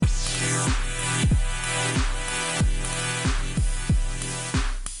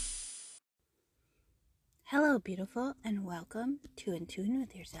beautiful, and welcome to In Tune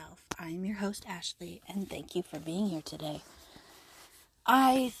with Yourself. I'm your host, Ashley, and thank you for being here today.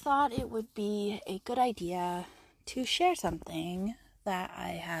 I thought it would be a good idea to share something that I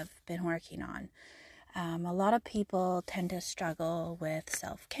have been working on. A lot of people tend to struggle with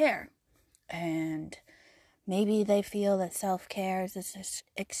self-care, and maybe they feel that self-care is this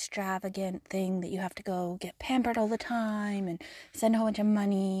extravagant thing that you have to go get pampered all the time and spend a whole bunch of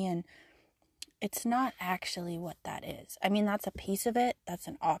money, and it's not actually what that is. I mean, that's a piece of it. That's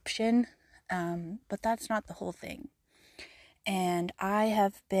an option. But that's not the whole thing. And I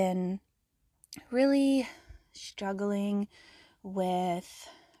have been really struggling with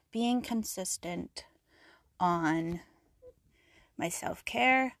being consistent on my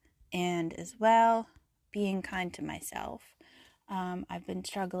self-care and as well being kind to myself. I've been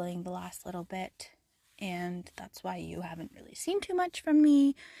struggling the last little bit, and that's why you haven't really seen too much from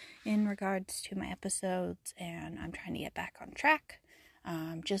me in regards to my episodes, and I'm trying to get back on track.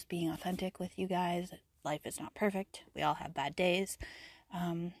 Just being authentic with you guys. Life is not perfect. We all have bad days.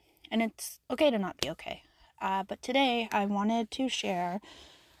 And it's okay to not be okay. But today I wanted to share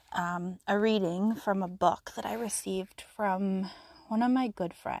a reading from a book that I received from one of my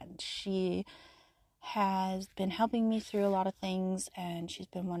good friends. She has been helping me through a lot of things, and she's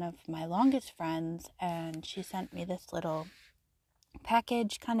been one of my longest friends, and she sent me this little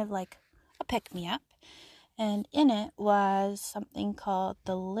package, kind of like a pick-me-up, and in it was something called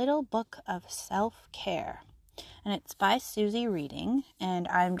The Little Book of Self-Care, and it's by Susie Reading, and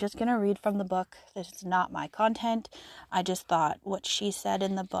I'm just going to read from the book. This is not my content. I just thought what she said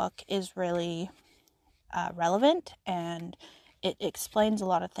in the book is really relevant, and it explains a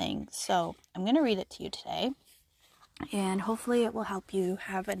lot of things. So I'm going to read it to you today, and hopefully it will help you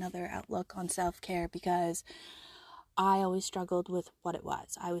have another outlook on self-care, because I always struggled with what it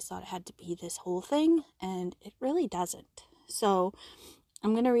was. I always thought it had to be this whole thing, and it really doesn't. So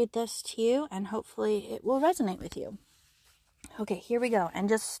I'm going to read this to you, and hopefully it will resonate with you. Okay, here we go. And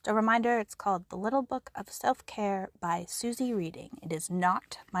just a reminder, it's called The Little Book of Self-Care by Susie Reading. It is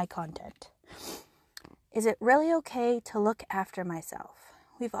not my content. Is it really okay to look after myself?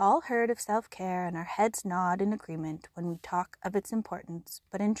 We've all heard of self-care, and our heads nod in agreement when we talk of its importance,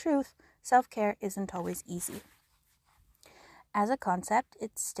 but in truth, self-care isn't always easy. As a concept,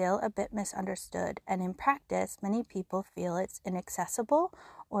 it's still a bit misunderstood, and in practice, many people feel it's inaccessible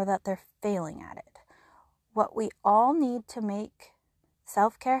or that they're failing at it. What we all need to make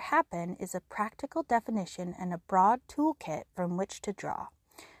self-care happen is a practical definition and a broad toolkit from which to draw.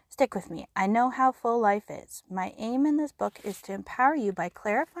 Stick with me. I know how full life is. My aim in this book is to empower you by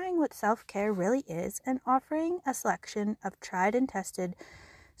clarifying what self-care really is and offering a selection of tried and tested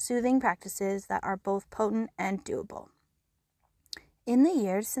soothing practices that are both potent and doable. In the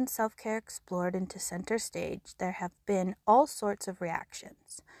years since self-care explored into center stage, there have been all sorts of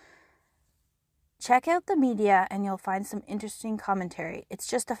reactions. Check out the media and you'll find some interesting commentary. It's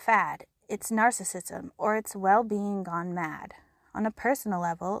just a fad. It's narcissism, or it's well-being gone mad. On a personal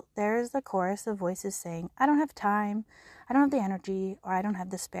level, there is the chorus of voices saying, I don't have time, I don't have the energy, or I don't have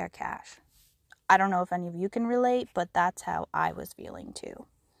the spare cash. I don't know if any of you can relate, but that's how I was feeling too.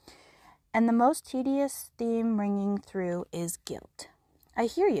 And the most tedious theme ringing through is guilt. I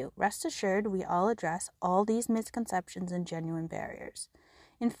hear you. Rest assured, we all address all these misconceptions and genuine barriers.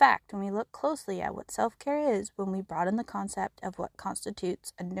 In fact, when we look closely at what self-care is, when we broaden the concept of what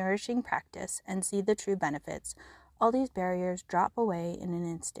constitutes a nourishing practice and see the true benefits, all these barriers drop away in an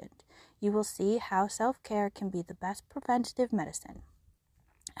instant. You will see how self-care can be the best preventative medicine.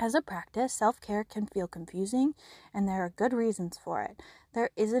 As a practice, self-care can feel confusing, and there are good reasons for it.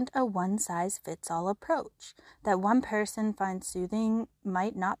 There isn't a one-size-fits-all approach. That one person finds soothing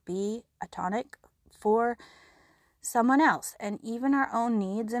might not be a tonic for someone else, and even our own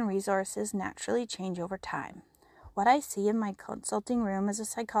needs and resources naturally change over time. What I see in my consulting room as a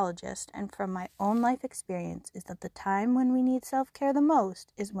psychologist and from my own life experience is that the time when we need self-care the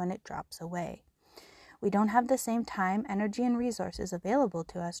most is when it drops away. We don't have the same time, energy, and resources available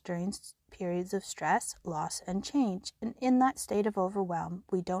to us during periods of stress, loss, and change. And in that state of overwhelm,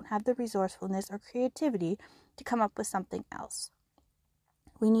 we don't have the resourcefulness or creativity to come up with something else.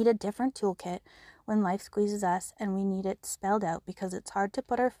 We need a different toolkit when life squeezes us, and we need it spelled out because it's hard to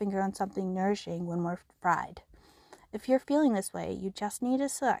put our finger on something nourishing when we're fried. If you're feeling this way, you just need a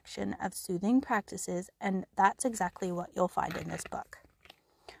selection of soothing practices, and that's exactly what you'll find in this book.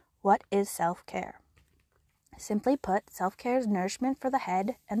 What is self-care? Simply put, self-care is nourishment for the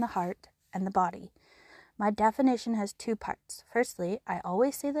head and the heart and the body. My definition has two parts. Firstly, I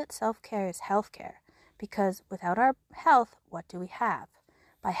always say that self-care is health care, because without our health, what do we have?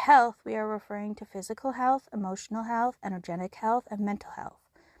 By health, we are referring to physical health, emotional health, energetic health, and mental health.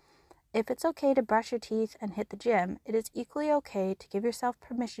 If it's okay to brush your teeth and hit the gym, it is equally okay to give yourself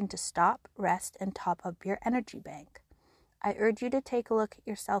permission to stop, rest, and top up your energy bank. I urge you to take a look at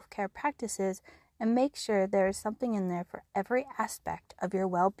your self-care practices and make sure there is something in there for every aspect of your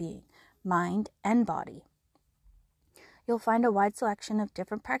well-being, mind, and body. You'll find a wide selection of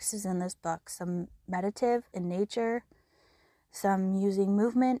different practices in this book, some meditative in nature, some using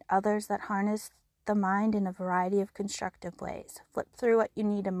movement, others that harness the mind in a variety of constructive ways. Flip through what you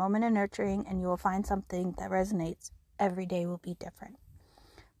need a moment of nurturing and you will find something that resonates. Every day will be different.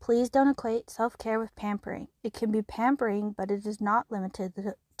 Please don't equate self-care with pampering. It can be pampering, but it is not limited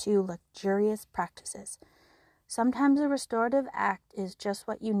to luxurious practices. Sometimes a restorative act is just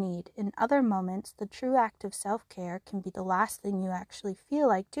what you need. In other moments, the true act of self-care can be the last thing you actually feel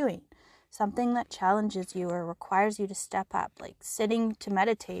like doing. Something that challenges you or requires you to step up, like sitting to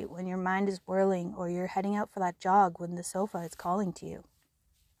meditate when your mind is whirling, or you're heading out for that jog when the sofa is calling to you.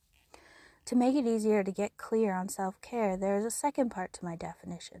 To make it easier to get clear on self-care, there is a second part to my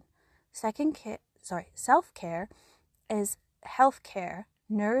definition. Self-care is health-care,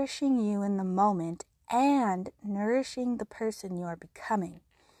 nourishing you in the moment and nourishing the person you are becoming.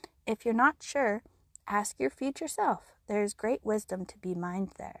 If you're not sure, ask your future self. There is great wisdom to be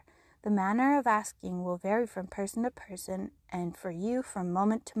mined there. The manner of asking will vary from person to person and for you from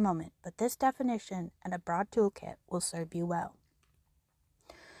moment to moment, but this definition and a broad toolkit will serve you well.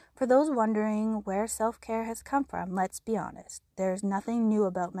 For those wondering where self-care has come from, let's be honest. There is nothing new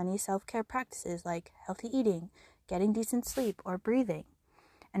about many self-care practices like healthy eating, getting decent sleep, or breathing.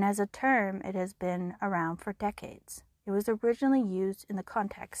 And as a term, it has been around for decades. It was originally used in the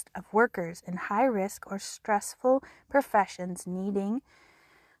context of workers in high-risk or stressful professions needing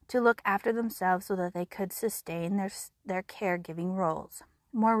to look after themselves so that they could sustain their caregiving roles.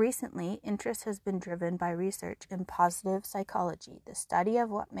 More recently, interest has been driven by research in positive psychology, the study of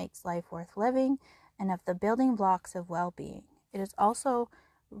what makes life worth living and of the building blocks of well-being. It is also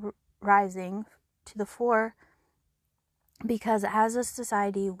rising to the fore because as a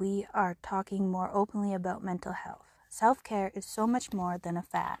society, we are talking more openly about mental health. Self-care is so much more than a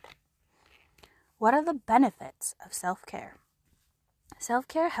fad. What are the benefits of self-care?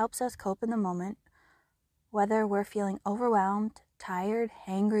 Self-care helps us cope in the moment, whether we're feeling overwhelmed, tired,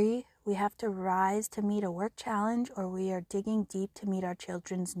 hangry, we have to rise to meet a work challenge, or we are digging deep to meet our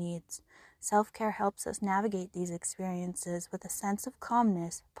children's needs. Self-care helps us navigate these experiences with a sense of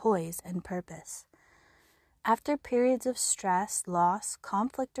calmness, poise, and purpose. After periods of stress, loss,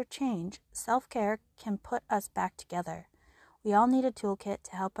 conflict, or change, self-care can put us back together. We all need a toolkit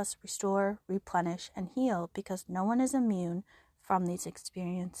to help us restore, replenish, and heal because no one is immune from these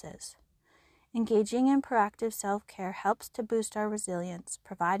experiences. Engaging in proactive self-care helps to boost our resilience,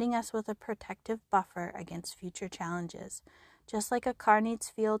 providing us with a protective buffer against future challenges. Just like a car needs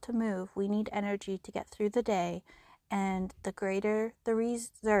fuel to move, we need energy to get through the day, and the greater the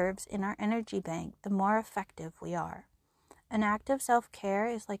reserves in our energy bank, the more effective we are. An act of self-care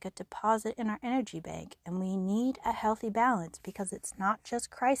is like a deposit in our energy bank, and we need a healthy balance because it's not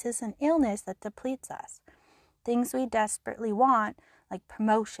just crisis and illness that depletes us. Things we desperately want, like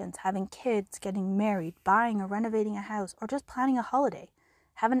promotions, having kids, getting married, buying or renovating a house, or just planning a holiday,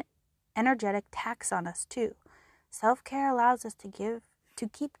 have an energetic tax on us too. Self-care allows us to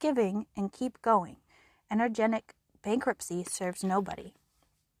keep giving and keep going. Energetic bankruptcy serves nobody.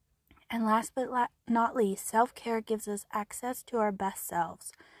 And last but not least, self-care gives us access to our best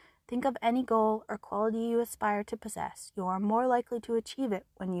selves. Think of any goal or quality you aspire to possess. You are more likely to achieve it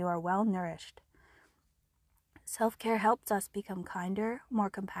when you are well nourished. Self-care helps us become kinder, more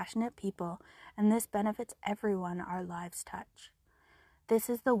compassionate people, and this benefits everyone our lives touch. This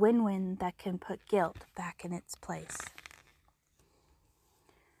is the win-win that can put guilt back in its place.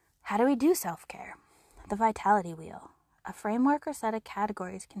 How do we do self-care? The Vitality Wheel. A framework or set of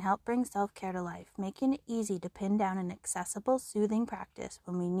categories can help bring self-care to life, making it easy to pin down an accessible, soothing practice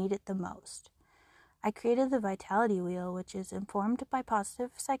when we need it the most. I created the Vitality Wheel, which is informed by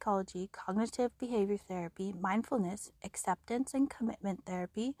positive psychology, cognitive behavior therapy, mindfulness, acceptance and commitment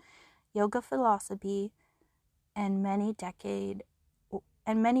therapy, yoga philosophy, and many decade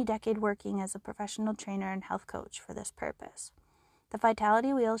working as a professional trainer and health coach for this purpose. The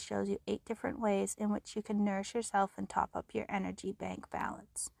Vitality Wheel shows you 8 different ways in which you can nourish yourself and top up your energy bank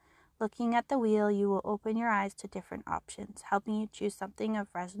balance. Looking at the wheel, you will open your eyes to different options, helping you choose something of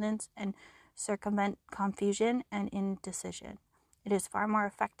resonance and circumvent confusion and indecision. It is far more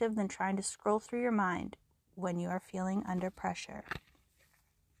effective than trying to scroll through your mind when you are feeling under pressure.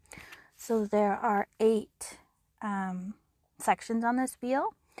 So there are 8 sections on this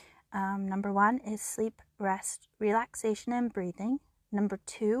wheel. Number 1 is sleep, rest, relaxation, and breathing. Number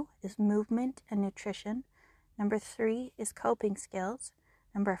 2 is movement and nutrition. Number 3 is coping skills.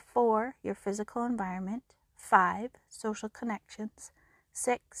 Number 4, your physical environment. 5, social connections.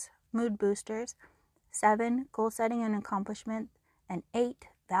 6, mood boosters. 7, goal setting and accomplishment. And 8,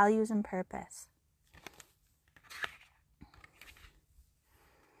 values and purpose.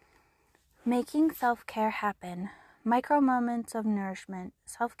 Making self-care happen. Micro moments of nourishment.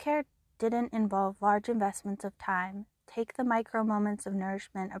 Self-care didn't involve large investments of time. Take the micro moments of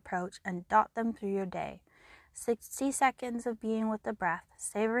nourishment approach and dot them through your day. 60 seconds of being with the breath,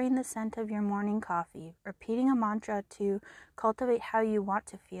 savoring the scent of your morning coffee, repeating a mantra to cultivate how you want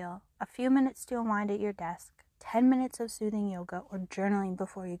to feel, a few minutes to unwind at your desk, 10 minutes of soothing yoga, or journaling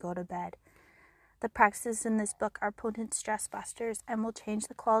before you go to bed. The practices in this book are potent stress busters and will change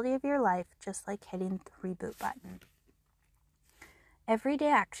the quality of your life just like hitting the reboot button. Everyday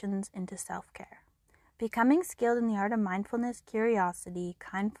actions into self-care. Becoming skilled in the art of mindfulness, curiosity,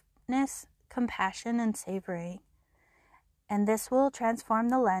 kindness, compassion, and savoring. And this will transform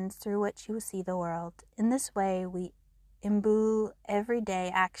the lens through which you see the world. In this way, we imbue everyday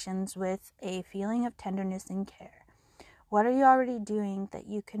actions with a feeling of tenderness and care. What are you already doing that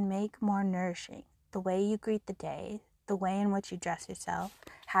you can make more nourishing? The way you greet the day, the way in which you dress yourself,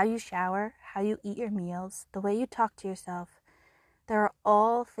 how you shower, how you eat your meals, the way you talk to yourself. There are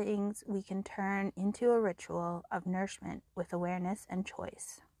all things we can turn into a ritual of nourishment with awareness and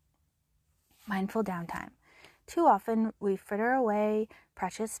choice. Mindful downtime. Too often, we fritter away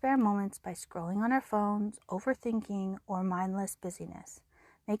precious spare moments by scrolling on our phones, overthinking, or mindless busyness.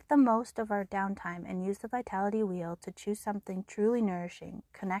 Make the most of our downtime and use the vitality wheel to choose something truly nourishing.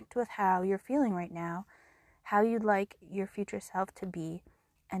 Connect with how you're feeling right now, how you'd like your future self to be,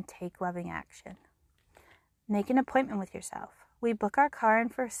 and take loving action. Make an appointment with yourself. We book our car in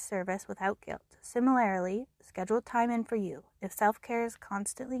for service without guilt. Similarly, schedule time in for you. If self-care is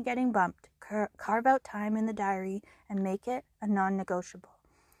constantly getting bumped, carve out time in the diary and make it a non-negotiable.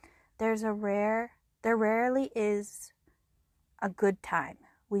 There rarely is a good time.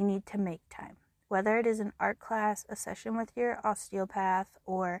 We need to make time. Whether it is an art class, a session with your osteopath,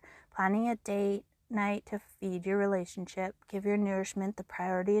 or planning a date night to feed your relationship, give your nourishment the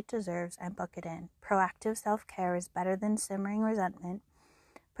priority it deserves and book it in. Proactive self-care is better than simmering resentment,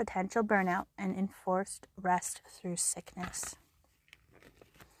 potential burnout, and enforced rest through sickness.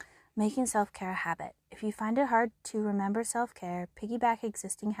 Making self-care a habit. If you find it hard to remember self-care, piggyback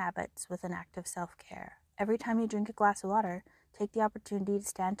existing habits with an act of self-care. Every time you drink a glass of water, take the opportunity to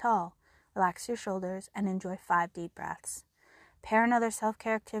stand tall, relax your shoulders, and enjoy 5 deep breaths. Pair another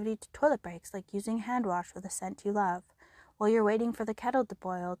self-care activity to toilet breaks, like using hand wash with a scent you love. While you're waiting for the kettle to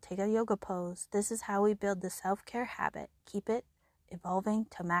boil, take a yoga pose. This is how we build the self-care habit. Keep it evolving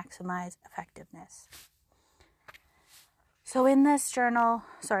to maximize effectiveness. So in this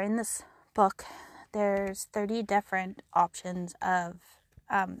book, there's 30 different options of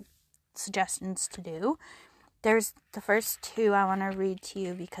suggestions to do. There's the first 2 I want to read to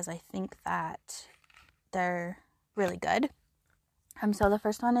you because I think that they're really good. So the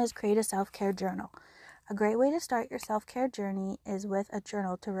first one is create a self-care journal. A great way to start your self-care journey is with a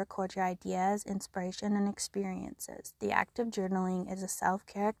journal to record your ideas, inspiration, and experiences. The act of journaling is a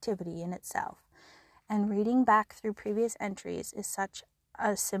self-care activity in itself, and reading back through previous entries is such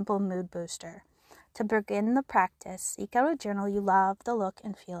a simple mood booster. To begin the practice, seek out a journal you love the look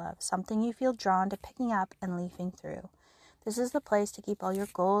and feel of, something you feel drawn to picking up and leafing through. This is the place to keep all your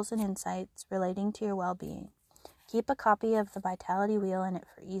goals and insights relating to your well-being. Keep a copy of the Vitality Wheel in it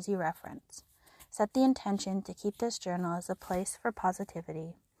for easy reference. Set the intention to keep this journal as a place for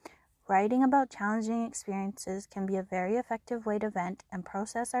positivity. Writing about challenging experiences can be a very effective way to vent and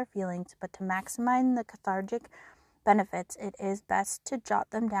process our feelings, but to maximize the cathartic benefits, it is best to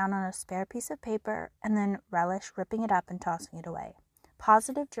jot them down on a spare piece of paper and then relish ripping it up and tossing it away.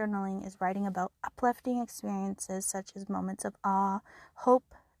 Positive journaling is writing about uplifting experiences such as moments of awe,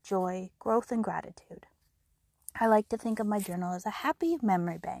 hope, joy, growth, and gratitude. I like to think of my journal as a happy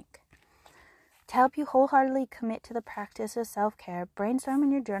memory bank. To help you wholeheartedly commit to the practice of self-care, brainstorm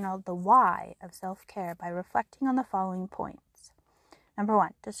in your journal the why of self-care by reflecting on the following points. Number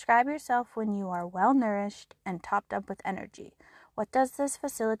 1, describe yourself when you are well-nourished and topped up with energy. What does this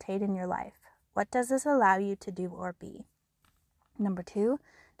facilitate in your life? What does this allow you to do or be? Number 2,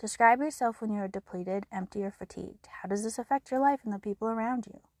 describe yourself when you are depleted, empty, or fatigued. How does this affect your life and the people around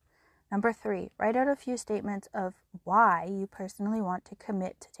you? Number 3, write out a few statements of why you personally want to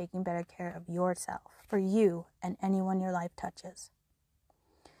commit to taking better care of yourself, for you and anyone your life touches.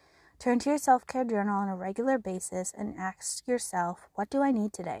 Turn to your self-care journal on a regular basis and ask yourself, what do I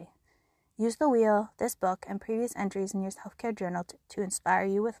need today? Use the wheel, this book, and previous entries in your self-care journal to inspire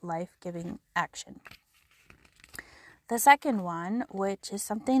you with life-giving action. The second one, which is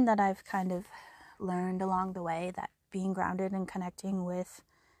something that I've kind of learned along the way, that being grounded and connecting with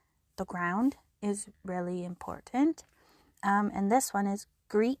the ground is really important. And this one is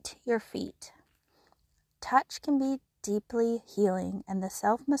greet your feet. Touch can be deeply healing, and the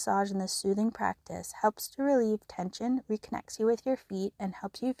self-massage and the soothing practice helps to relieve tension, reconnects you with your feet, and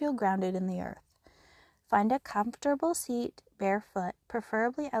helps you feel grounded in the earth. Find a comfortable seat, barefoot,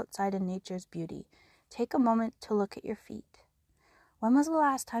 preferably outside in nature's beauty. Take a moment to look at your feet. When was the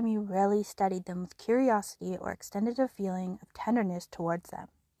last time you really studied them with curiosity or extended a feeling of tenderness towards them?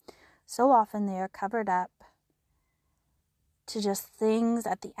 So often they are covered up to just things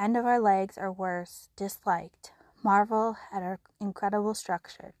at the end of our legs, or worse, disliked. Marvel at our incredible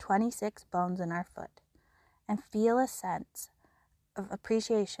structure, 26 bones in our foot, and feel a sense of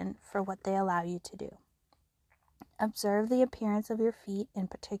appreciation for what they allow you to do. Observe the appearance of your feet, in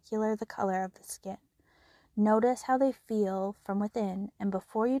particular the color of the skin. Notice how they feel from within, and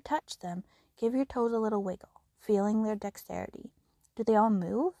before you touch them, give your toes a little wiggle, feeling their dexterity. Do they all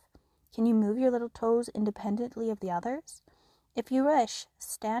move? Can you move your little toes independently of the others? If you wish,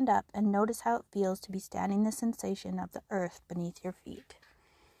 stand up and notice how it feels to be standing the sensation of the earth beneath your feet.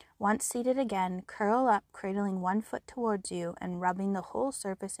 Once seated again, curl up, cradling one foot towards you and rubbing the whole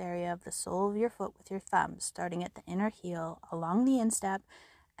surface area of the sole of your foot with your thumbs, starting at the inner heel, along the instep,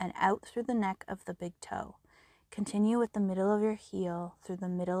 and out through the neck of the big toe. Continue with the middle of your heel, through the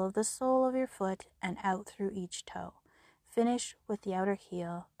middle of the sole of your foot, and out through each toe. Finish with the outer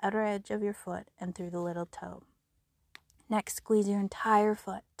heel, outer edge of your foot, and through the little toe. Next, squeeze your entire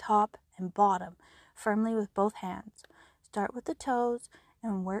foot, top and bottom, firmly with both hands. Start with the toes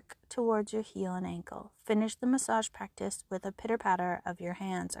and work towards your heel and ankle. Finish the massage practice with a pitter-patter of your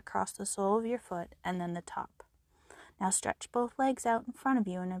hands across the sole of your foot and then the top. Now stretch both legs out in front of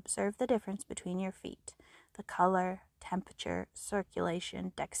you and observe the difference between your feet. The color, temperature,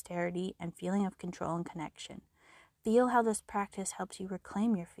 circulation, dexterity, and feeling of control and connection. Feel how this practice helps you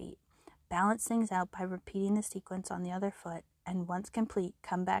reclaim your feet. Balance things out by repeating the sequence on the other foot, and once complete,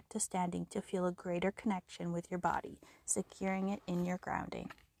 come back to standing to feel a greater connection with your body, securing it in your grounding.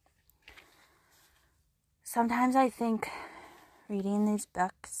 Sometimes I think reading these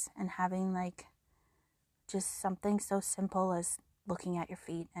books and having just something so simple as looking at your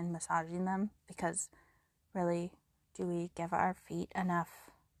feet and massaging them, because really, do we give our feet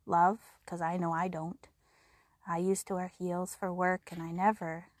enough love? Because I know I don't. I used to wear heels for work, and I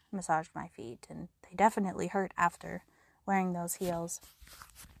never massaged my feet, and they definitely hurt after wearing those heels.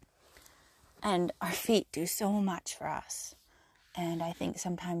 And our feet do so much for us, and I think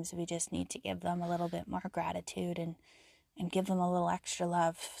sometimes we just need to give them a little bit more gratitude and give them a little extra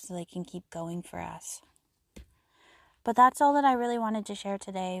love so they can keep going for us. But that's all that I really wanted to share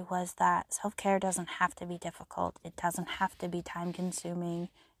today, was that self-care doesn't have to be difficult. It doesn't have to be time-consuming.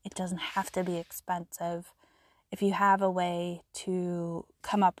 It doesn't have to be expensive. If you have a way to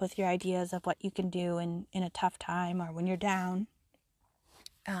come up with your ideas of what you can do in a tough time or when you're down,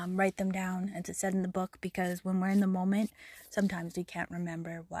 write them down, as it said in the book, because when we're in the moment, sometimes we can't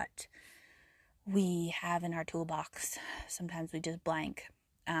remember what we have in our toolbox. Sometimes we just blank.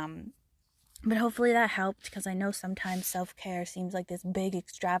 But hopefully that helped, because I know sometimes self-care seems like this big,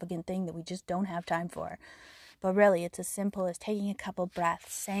 extravagant thing that we just don't have time for. But really, it's as simple as taking a couple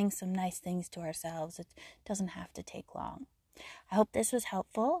breaths, saying some nice things to ourselves. It doesn't have to take long. I hope this was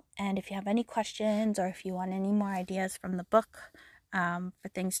helpful, and if you have any questions or if you want any more ideas from the book for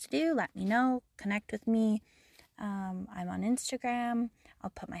things to do, let me know. Connect with me. I'm on Instagram. I'll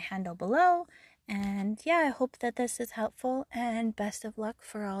put my handle below. And yeah, I hope that this is helpful, and best of luck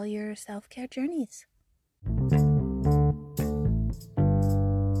for all your self-care journeys.